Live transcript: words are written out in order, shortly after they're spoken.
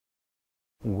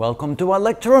Welcome to our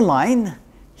lecture online.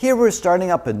 Here we're starting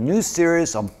up a new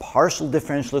series on partial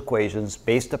differential equations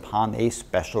based upon a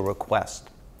special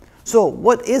request. So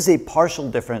what is a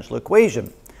partial differential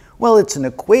equation? Well, it's an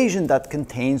equation that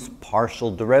contains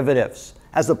partial derivatives,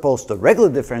 as opposed to a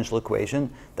regular differential equation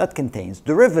that contains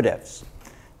derivatives.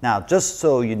 Now, just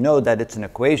so you know that it's an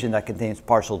equation that contains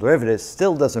partial derivatives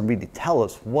still doesn't really tell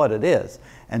us what it is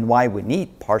and why we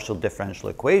need partial differential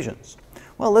equations.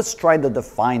 Well, let's try to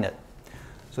define it.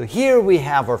 So here we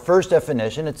have our first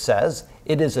definition. It says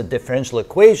it is a differential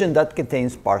equation that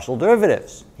contains partial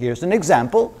derivatives. Here's an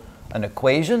example. An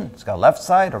equation, it's got a left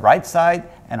side, a right side,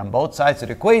 and on both sides of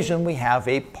the equation we have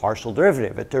a partial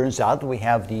derivative. It turns out we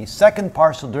have the second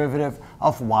partial derivative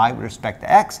of y with respect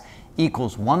to x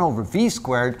equals 1 over v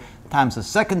squared times the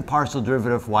second partial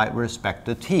derivative of y with respect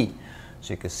to t.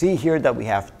 So you can see here that we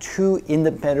have two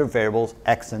independent variables,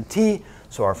 x and t,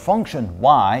 so our function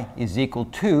y is equal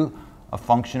to a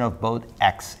function of both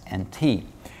x and t.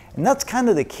 And that's kind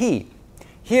of the key.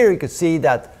 Here you can see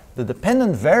that the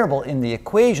dependent variable in the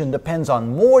equation depends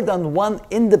on more than one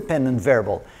independent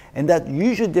variable, and that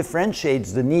usually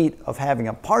differentiates the need of having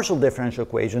a partial differential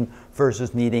equation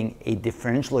versus needing a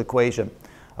differential equation.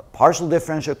 A partial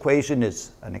differential equation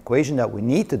is an equation that we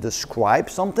need to describe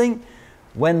something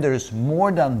when there's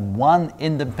more than one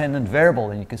independent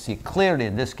variable, and you can see clearly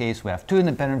in this case we have two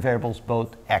independent variables,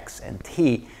 both x and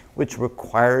t, which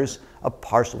requires a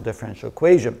partial differential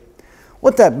equation.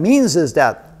 What that means is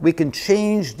that we can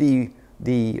change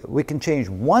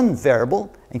one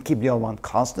variable and keep the other one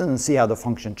constant and see how the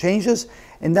function changes,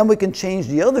 and then we can change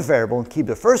the other variable and keep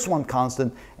the first one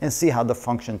constant and see how the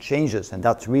function changes, and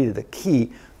that's really the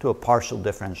key to a partial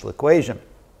differential equation.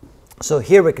 So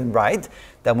here we can write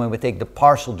that when we take the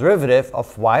partial derivative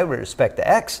of y with respect to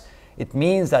x, it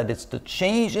means that it's the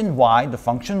change in y, the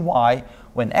function y,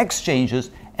 when x changes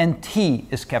and t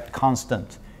is kept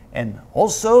constant. And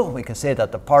also we can say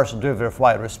that the partial derivative of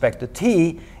y with respect to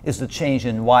t is the change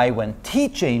in y when t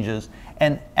changes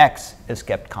and x is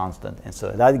kept constant. And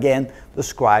so that again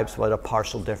describes what a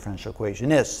partial differential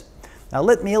equation is. Now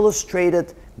let me illustrate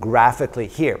it graphically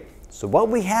here. So what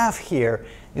we have here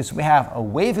is we have a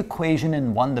wave equation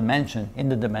in one dimension, in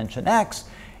the dimension x,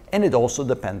 and it also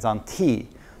depends on t.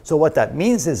 So what that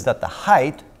means is that the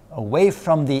height away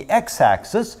from the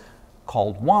x-axis,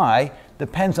 called y,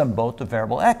 depends on both the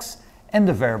variable x and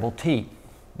the variable t.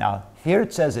 Now here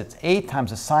it says it's a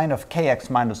times the sine of kx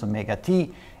minus omega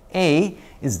t. A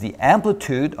is the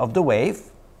amplitude of the wave,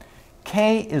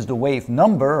 k is the wave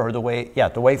number, or the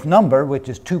wave number, which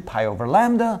is 2 pi over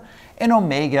lambda, and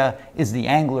omega is the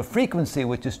angular frequency,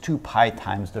 which is 2 pi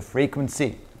times the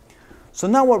frequency. So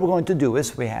now what we're going to do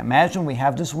is imagine we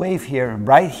have this wave here, and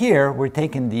right here we're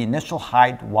taking the initial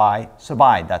height y sub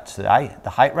I. That's the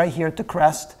height right here at the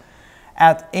crest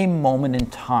at a moment in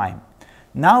time.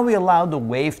 Now we allow the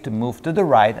wave to move to the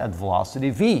right at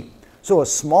velocity v. So a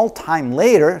small time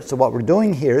later, so what we're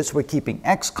doing here is we're keeping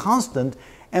x constant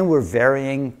and we're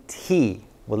varying t.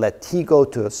 We'll let t go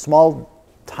to a small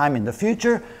time in the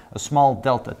future, a small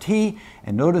delta t,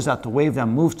 and notice that the wave then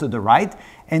moves to the right,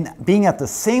 and being at the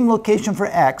same location for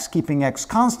x, keeping x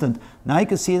constant, now you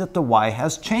can see that the y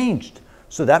has changed.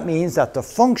 So that means that the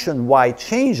function y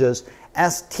changes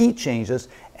as t changes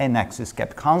and x is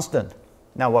kept constant.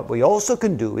 Now what we also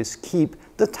can do is keep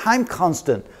the time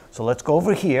constant. So let's go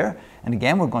over here, and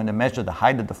again we're going to measure the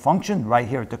height of the function right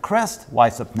here at the crest, y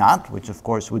sub naught, which of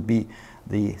course would be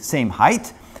the same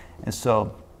height. And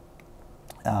so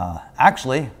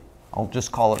actually I'll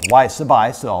just call it y sub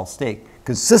I, so I'll stay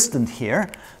consistent here.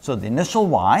 So the initial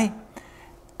y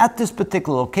at this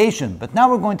particular location, but now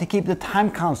we're going to keep the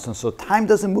time constant, so time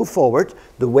doesn't move forward,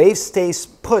 the wave stays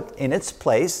put in its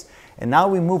place, and now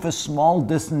we move a small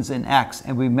distance in x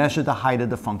and we measure the height of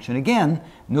the function again.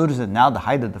 Notice that now the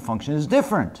height of the function is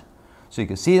different. So you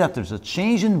can see that there's a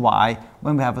change in y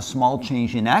when we have a small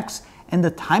change in x and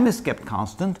the time is kept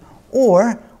constant,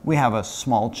 or we have a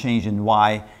small change in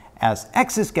y as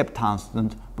x is kept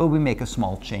constant, but we make a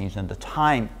small change in the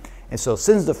time. And so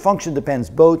since the function depends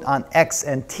both on x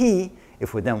and t,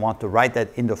 if we then want to write that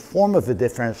in the form of a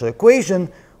differential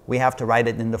equation, we have to write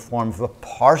it in the form of a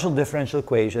partial differential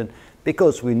equation,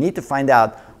 because we need to find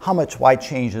out how much y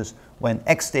changes when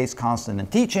x stays constant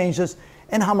and t changes,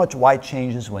 and how much y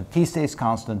changes when t stays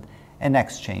constant and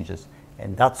x changes.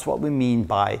 And that's what we mean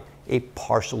by a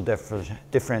partial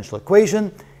differential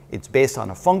equation. It's based on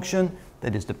a function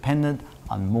that is dependent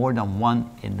on more than one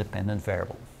independent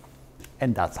variable.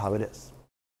 And that's how it is.